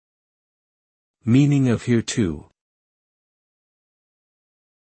Meaning of hereto.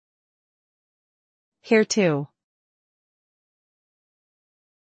 Hereto.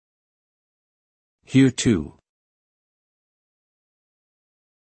 Hereto.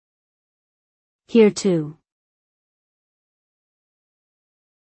 Hereto.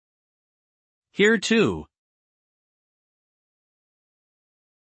 Hereto.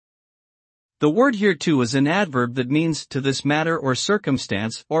 The word hereto is an adverb that means to this matter or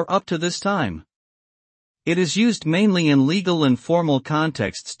circumstance or up to this time. It is used mainly in legal and formal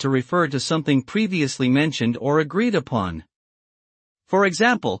contexts to refer to something previously mentioned or agreed upon. For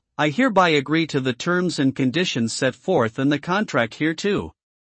example, I hereby agree to the terms and conditions set forth in the contract hereto.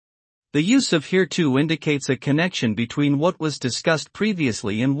 The use of hereto indicates a connection between what was discussed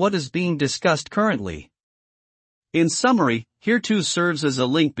previously and what is being discussed currently. In summary, hereto serves as a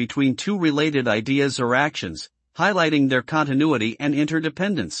link between two related ideas or actions, highlighting their continuity and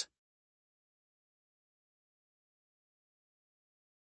interdependence.